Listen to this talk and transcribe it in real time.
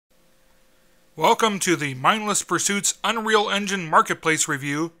Welcome to the Mindless Pursuits Unreal Engine Marketplace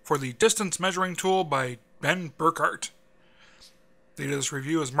review for the Distance Measuring Tool by Ben Burkart. The date of this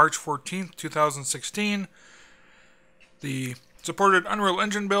review is March 14th, 2016. The supported Unreal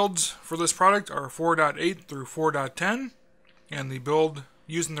Engine builds for this product are 4.8 through 4.10, and the build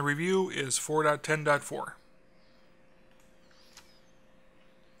used in the review is 4.10.4.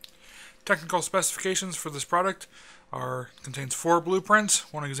 Technical specifications for this product contains 4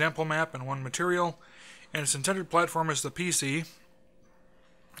 blueprints, 1 example map, and 1 material, and its intended platform is the PC.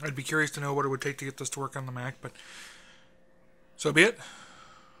 I'd be curious to know what it would take to get this to work on the Mac, but so be it.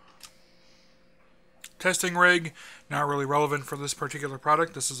 Testing rig, not really relevant for this particular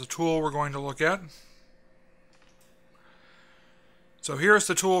product. This is a tool we're going to look at. So here's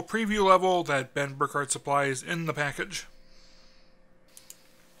the tool preview level that Ben Burkart supplies in the package.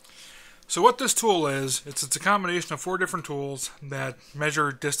 So what this tool is, it's a combination of 4 different tools that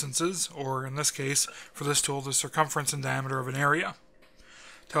measure distances, or in this case, for this tool, the circumference and diameter of an area,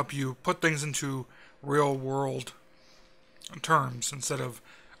 to help you put things into real-world terms instead of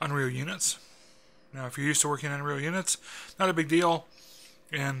Unreal units. Now, if you're used to working on Unreal units, not a big deal.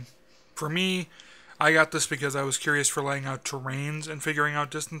 And for me, I got this because I was curious for laying out terrains and figuring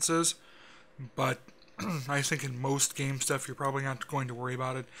out distances, but I think in most game stuff, you're probably not going to worry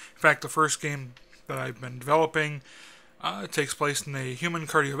about it. In fact, the first game that I've been developing takes place in a human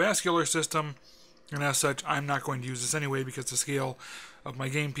cardiovascular system, and as such, I'm not going to use this anyway because the scale of my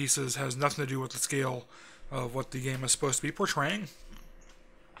game pieces has nothing to do with the scale of what the game is supposed to be portraying.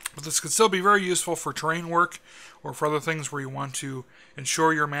 But this could still be very useful for terrain work or for other things where you want to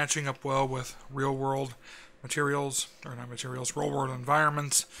ensure you're matching up well with real-world materials, or not materials, real-world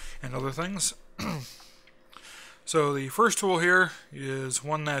environments and other things. So the first tool here is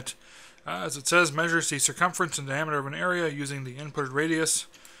one that, as it says, measures the circumference and diameter of an area using the inputted radius.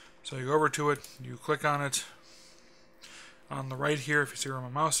 So you go over to it, you click on it. On the right here, if you see where my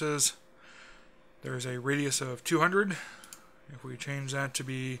mouse is, there's a radius of 200. If we change that to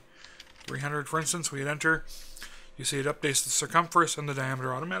be 300, for instance, we hit enter. You see it updates the circumference and the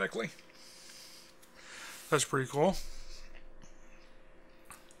diameter automatically. That's pretty cool.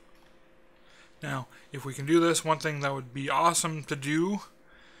 Now, if we can do this, one thing that would be awesome to do,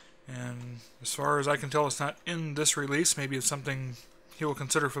 and as far as I can tell, it's not in this release. Maybe it's something he will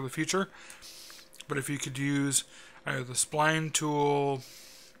consider for the future. But if you could use either the spline tool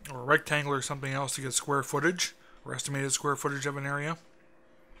or a rectangle or something else to get square footage or estimated square footage of an area.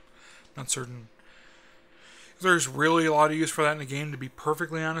 Not certain if there's really a lot of use for that in the game, to be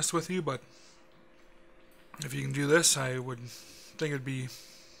perfectly honest with you, but if you can do this, I would think it'd be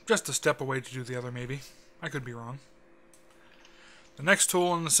just a step away to do the other, maybe. I could be wrong. The next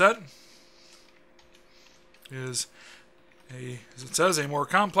tool in the set is, as it says, a more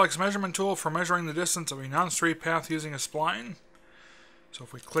complex measurement tool for measuring the distance of a non-straight path using a spline. So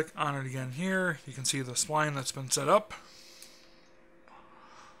if we click on it again here, you can see the spline that's been set up.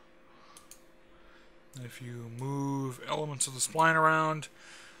 If you move elements of the spline around,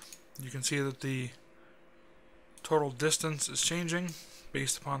 you can see that the total distance is changing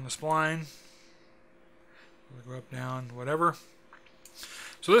based upon the spline. We'll go up, down, whatever.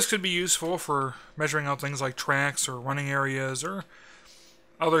 So this could be useful for measuring out things like tracks or running areas or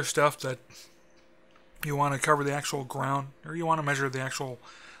other stuff that you want to cover the actual ground, or you want to measure the actual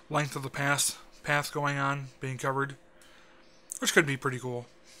length of the path going on, being covered, which could be pretty cool.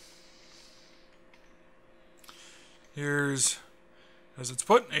 Here's, as it's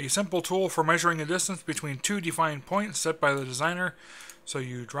put, a simple tool for measuring a distance between 2 defined points set by the designer. So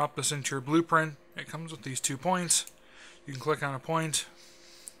you drop this into your blueprint. It comes with these 2 points. You can click on a point,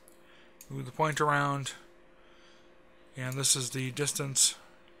 move the point around, and this is the distance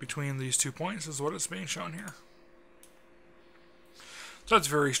between these 2 points, is what it's being shown here. So that's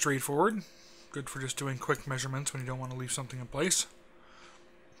very straightforward. Good for just doing quick measurements when you don't want to leave something in place.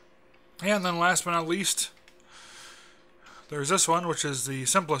 And then last but not least, there's this one, which is the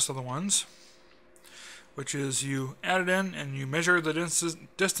simplest of the ones, which is you add it in and you measure the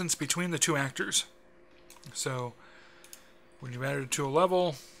distance between the 2 actors. So when you've added it to a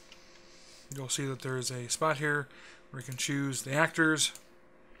level, you'll see that there's a spot here where you can choose the actors.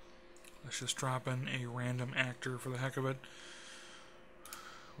 Let's just drop in a random actor for the heck of it.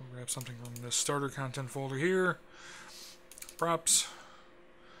 We'll grab something from this starter content folder here. Props.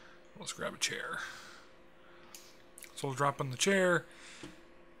 Let's grab a chair. So we'll drop in the chair.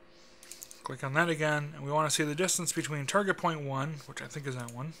 Click on that again, and we want to see the distance between target point 1, which I think is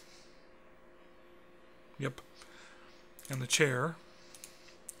that one. Yep. And the chair.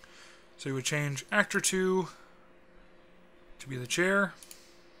 So you would change actor 2 to be the chair.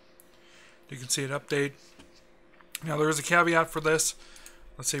 You can see it update. Now there is a caveat for this.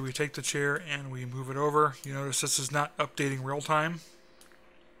 Let's say we take the chair and we move it over. You notice this is not updating real time.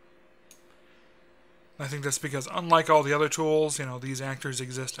 I think that's because unlike all the other tools, these actors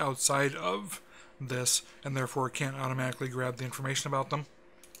exist outside of this and therefore can't automatically grab the information about them.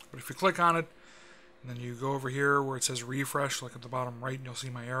 But if you click on it and then you go over here where it says refresh, look at the bottom right and you'll see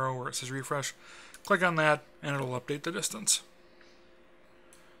my arrow where it says refresh. Click on that and it'll update the distance.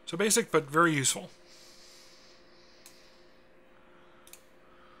 So basic but very useful.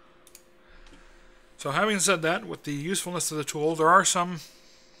 So having said that, with the usefulness of the tool, there are some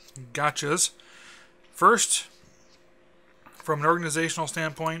gotchas. First, from an organizational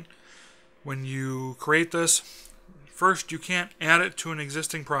standpoint, when you create this, first you can't add it to an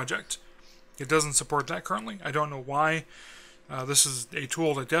existing project. It doesn't support that currently. I don't know why. This is a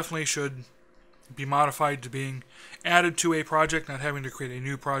tool that definitely should be modified to being added to a project, not having to create a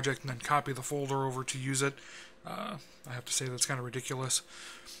new project and then copy the folder over to use it. I have to say that's kind of ridiculous.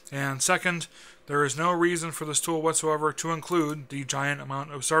 And second, there is no reason for this tool whatsoever to include the giant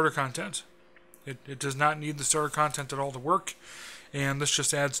amount of starter content. It does not need the starter content at all to work, and this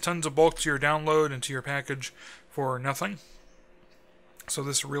just adds tons of bulk to your download and to your package for nothing. So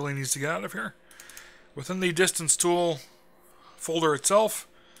this really needs to get out of here. Within the distance tool folder itself,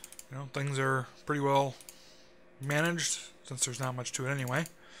 things are pretty well managed since there's not much to it anyway.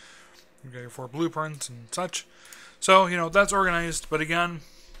 You've got your 4 blueprints and such. So, that's organized, but again,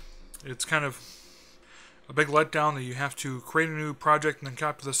 it's kind of a big letdown that you have to create a new project and then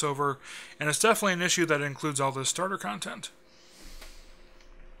copy this over, and it's definitely an issue that includes all this starter content.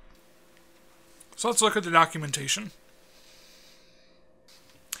 So let's look at the documentation.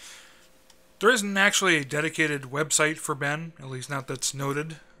 There isn't actually a dedicated website for Ben, at least not that's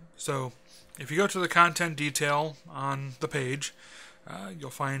noted. So if you go to the content detail on the page, you'll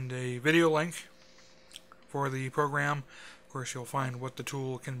find a video link for the program. Of course, you'll find what the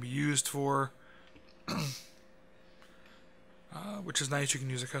tool can be used for, which is nice. You can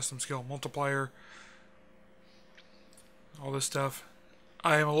use a custom skill multiplier, all this stuff.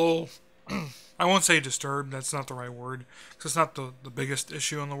 I am a little, I won't say disturbed, that's not the right word, because it's not the biggest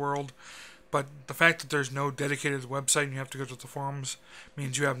issue in the world, but the fact that there's no dedicated website and you have to go to the forums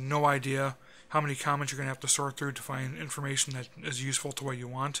means you have no idea how many comments you're going to have to sort through to find information that is useful to what you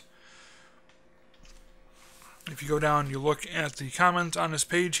want. If you go down, you look at the comments on this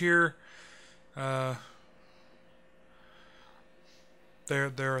page here. There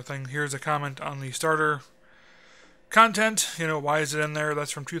are things. Here's a comment on the starter content. Why is it in there?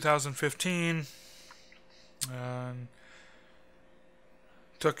 That's from 2015.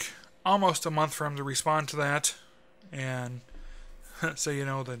 Took almost a month for him to respond to that and say,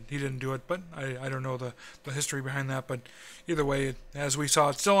 that he didn't do it, but I don't know the history behind that, but either way, as we saw,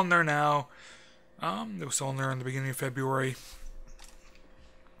 it's still in there now. It was still in there in the beginning of February.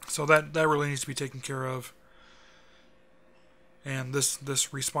 So that really needs to be taken care of. And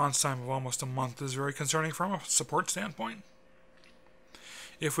this response time of almost a month is very concerning from a support standpoint.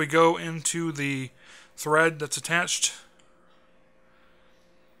 If we go into the thread that's attached,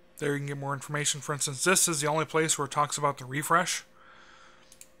 there you can get more information. For instance, this is the only place where it talks about the refresh.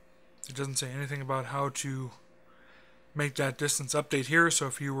 It doesn't say anything about how to make that distance update here, so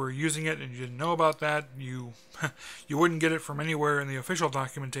if you were using it and you didn't know about that, you wouldn't get it from anywhere in the official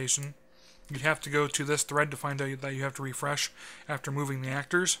documentation. You'd have to go to this thread to find out that you have to refresh after moving the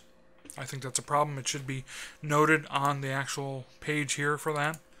actors. I think that's a problem. It should be noted on the actual page here for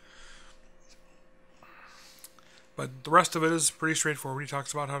that. But the rest of it is pretty straightforward. He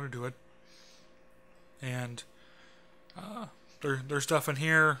talks about how to do it. And there's stuff in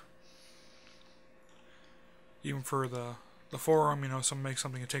here, even for the forum, someone makes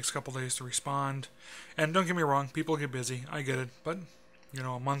something, it takes a couple days to respond. And don't get me wrong, people get busy. I get it. But,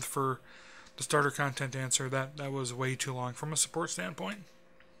 a month for the starter content answer, that was way too long from a support standpoint.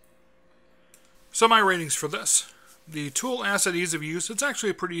 So my ratings for this. The tool asset ease of use, it's actually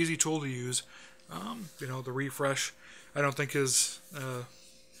a pretty easy tool to use. The refresh, I don't think is a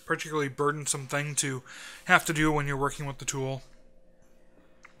particularly burdensome thing to have to do when you're working with the tool.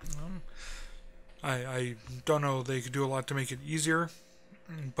 I don't know they could do a lot to make it easier,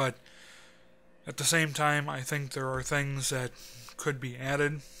 but at the same time, I think there are things that could be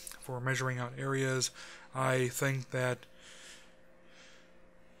added for measuring out areas. I think that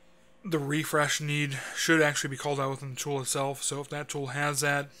the refresh need should actually be called out within the tool itself. So if that tool has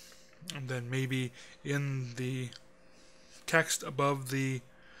that, then maybe in the text above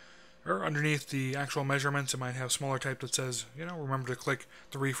or underneath the actual measurements, it might have smaller type that says, remember to click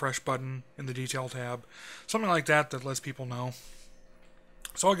the refresh button in the detail tab. Something like that lets people know.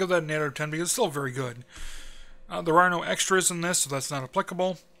 So I'll give that an 8 out of 10 because it's still very good. There are no extras in this, so that's not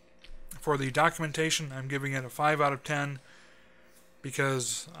applicable. For the documentation, I'm giving it a 5 out of 10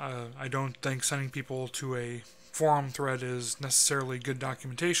 because I don't think sending people to a forum thread is necessarily good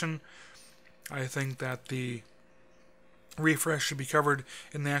documentation. I think that the refresh should be covered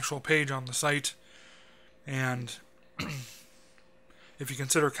in the actual page on the site, and if you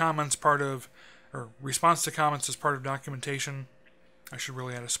consider comments part of, or response to comments as part of documentation, I should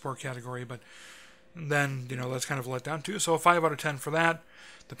really add a support category, but then, that's kind of let down too. So a 5 out of 10 for that.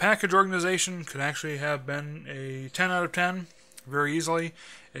 The package organization could actually have been a 10 out of 10 very easily,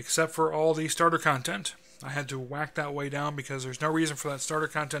 except for all the starter content. I had to whack that way down because there's no reason for that starter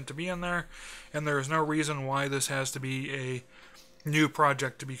content to be in there, and there is no reason why this has to be a new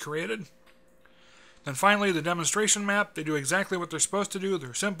project to be created. Then finally, the demonstration map. They do exactly what they're supposed to do.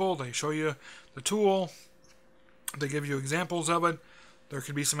 They're simple. They show you the tool. They give you examples of it. There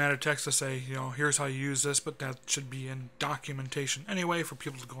could be some added text to say, here's how you use this, but that should be in documentation anyway for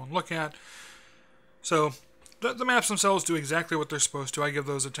people to go and look at. So the maps themselves do exactly what they're supposed to. I give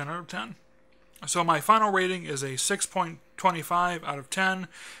those a 10 out of 10. So my final rating is a 6.25 out of 10,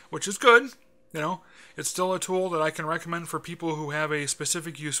 which is good. It's still a tool that I can recommend for people who have a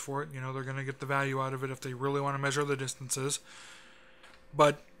specific use for it. They're going to get the value out of it if they really want to measure the distances.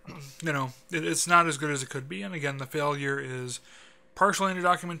 But, it's not as good as it could be. And again, the failure is partially into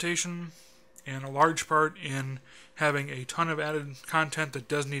documentation and a large part in having a ton of added content that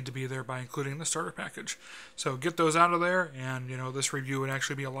does need to be there by including the starter package. So get those out of there, and, this review would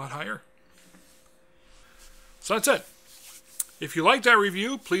actually be a lot higher. So that's it. If you like that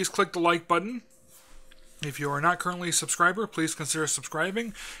review, please click the like button. If you are not currently a subscriber, please consider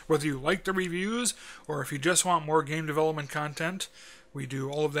subscribing. Whether you like the reviews or if you just want more game development content, we do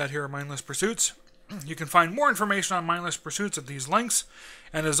all of that here at Mindless Pursuits. You can find more information on Mindless Pursuits at these links.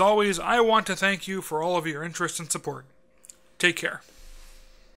 And as always, I want to thank you for all of your interest and support. Take care.